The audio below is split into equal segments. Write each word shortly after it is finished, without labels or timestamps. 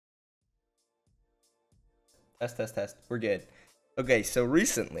Test, test, test. We're good. Okay, so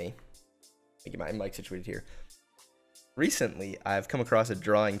recently, let me get my mic situated here. Recently, I've come across a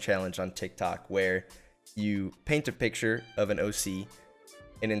drawing challenge on TikTok where you paint a picture of an OC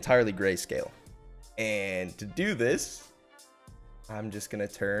in entirely grayscale. And to do this, I'm just going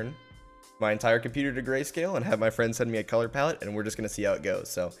to turn my entire computer to grayscale and have my friend send me a color palette, and we're just going to see how it goes.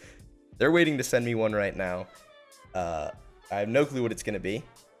 So they're waiting to send me one right now. I have no clue what it's going to be.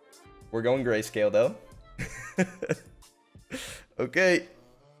 We're going grayscale, though. Okay.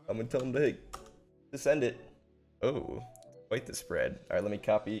 I'm going to tell them to send it. Oh, quite the spread. All right, let me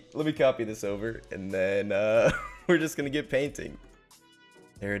copy this over, and then we're just going to get painting.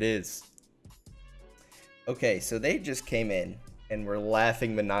 There it is. Okay, so they just came in and were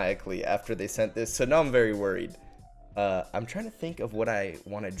laughing maniacally after they sent this, so now I'm very worried. I'm trying to think of what I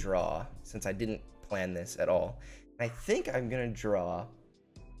want to draw since I didn't plan this at all. I think I'm going to draw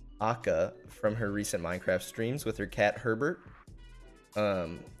Akka from her recent Minecraft streams with her cat Herbert.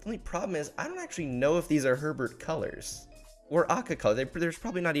 The only problem is I don't actually know if these are Herbert colors or Akka colors. There's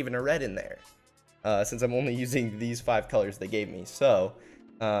probably not even a red in there, since I'm only using these 5 colors they gave me. So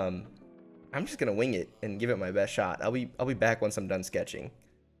I'm just gonna wing it and give it my best shot. I'll be back once I'm done sketching.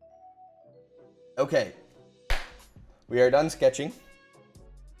 Okay, we are done sketching.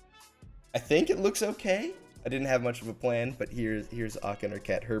 I think it looks okay. I didn't have much of a plan, but here's Akka and her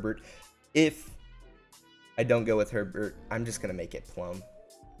cat Herbert. If I don't go with Herbert, I'm just gonna make it Plum.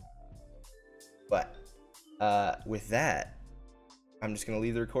 But with that, I'm just gonna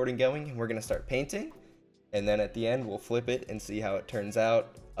leave the recording going, and we're gonna start painting, and then at the end we'll flip it and see how it turns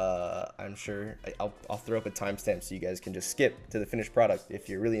out. I'm sure I'll throw up a timestamp so you guys can just skip to the finished product if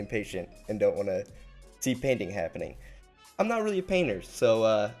you're really impatient and don't want to see painting happening. I'm not really a painter,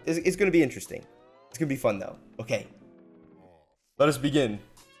 so it's gonna be interesting. It's gonna be fun though. Okay, let us begin.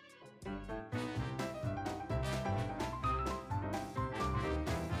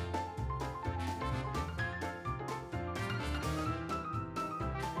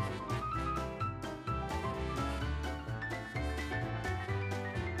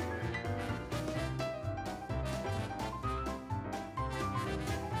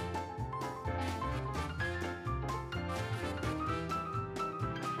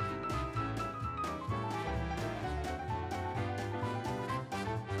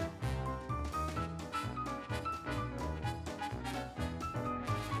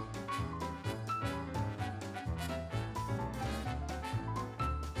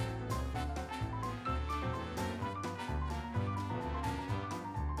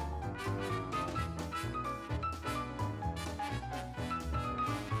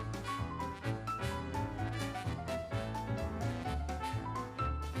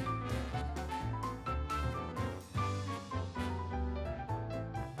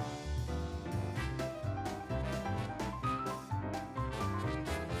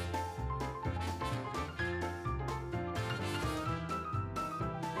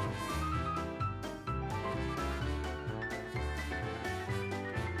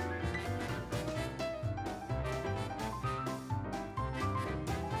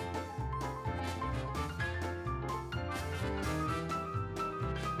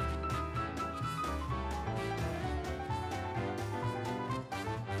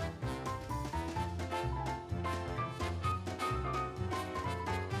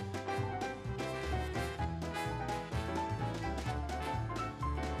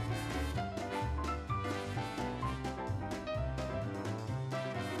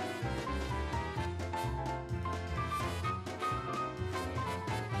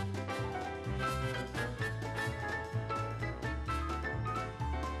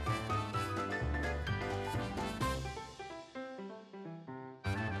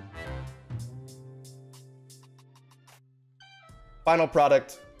 Final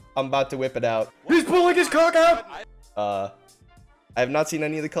product. I'm about to whip it out. He's pulling his cock out! I have not seen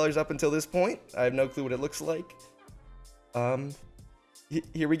any of the colors up until this point. I have no clue what it looks like.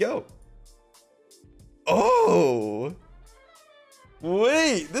 Here we go. Oh!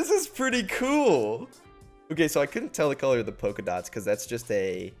 Wait, this is pretty cool. Okay, so I couldn't tell the color of the polka dots because that's just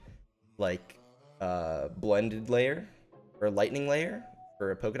a, like, blended layer or lightning layer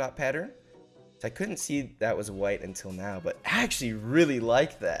for a polka dot pattern. I couldn't see that was white until now, but I actually really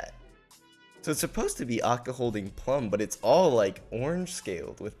like that. So it's supposed to be Akka holding Plum, but it's all like orange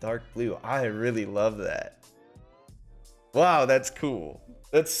scaled with dark blue. I really love that. Wow, that's cool.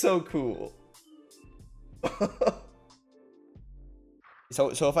 That's so cool. So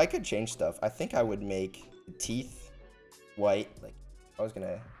if I could change stuff, I think I would make the teeth white. Like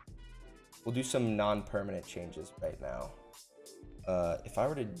we'll do some non-permanent changes right now. If I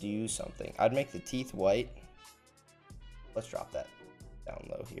were to do something, I'd make the teeth white, let's drop that down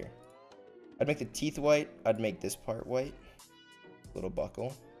low here. I'd make the teeth white. I'd make this part white. Little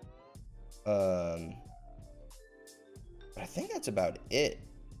buckle. But I think that's about it.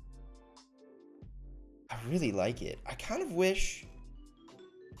 I really like it. I kind of wish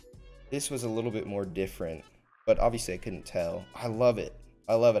this was a little bit more different, but obviously I couldn't tell. I love it.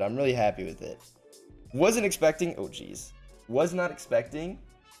 I love it. I'm really happy with it. Wasn't expecting, oh geez. Was not expecting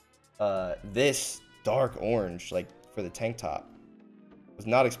this dark orange, like for the tank top. Was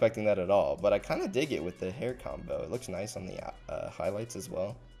not expecting that at all, but I kind of dig it with the hair combo. It looks nice on the highlights as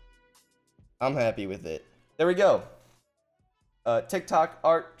well. I'm happy with it. There we go. TikTok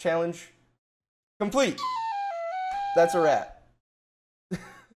art challenge complete. That's a wrap.